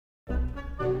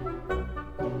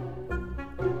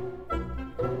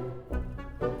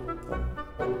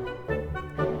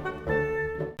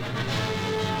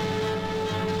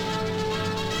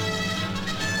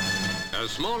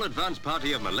small advance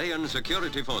party of Malayan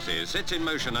security forces sets in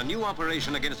motion a new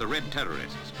operation against the Red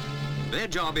terrorists. Their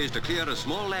job is to clear a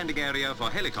small landing area for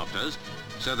helicopters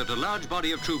so that a large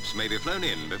body of troops may be flown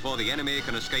in before the enemy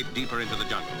can escape deeper into the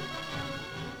jungle.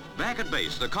 Back at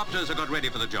base, the Copters are got ready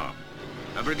for the job.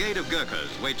 A brigade of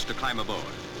Gurkhas waits to climb aboard.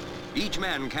 Each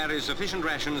man carries sufficient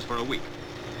rations for a week.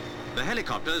 The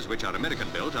helicopters, which are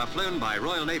American-built, are flown by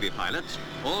Royal Navy pilots,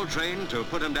 all trained to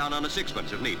put them down on a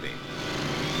sixpence if need be.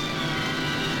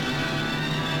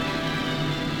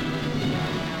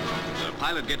 The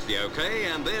pilot gets the okay,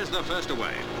 and there's the first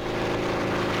away.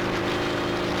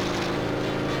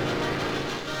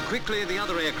 Quickly, the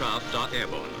other aircraft are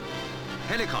airborne.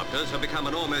 Helicopters have become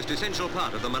an almost essential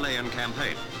part of the Malayan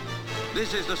campaign.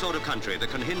 This is the sort of country that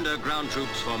can hinder ground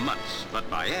troops for months, but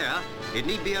by air, it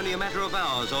need be only a matter of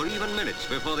hours or even minutes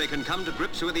before they can come to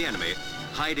grips with the enemy,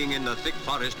 hiding in the thick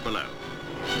forest below.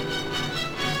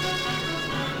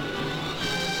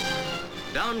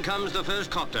 Down comes the first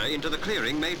copter into the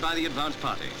clearing made by the advance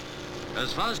party.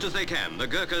 As fast as they can, the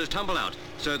Gurkhas tumble out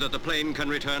so that the plane can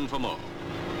return for more.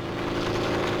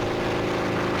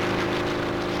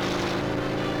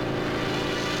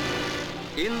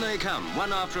 In they come,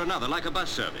 one after another, like a bus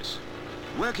service.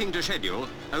 Working to schedule,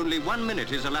 only 1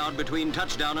 minute is allowed between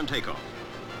touchdown and takeoff.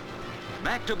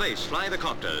 Back to base fly the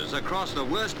Copters across the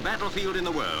worst battlefield in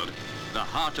the world, the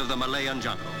heart of the Malayan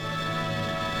jungle.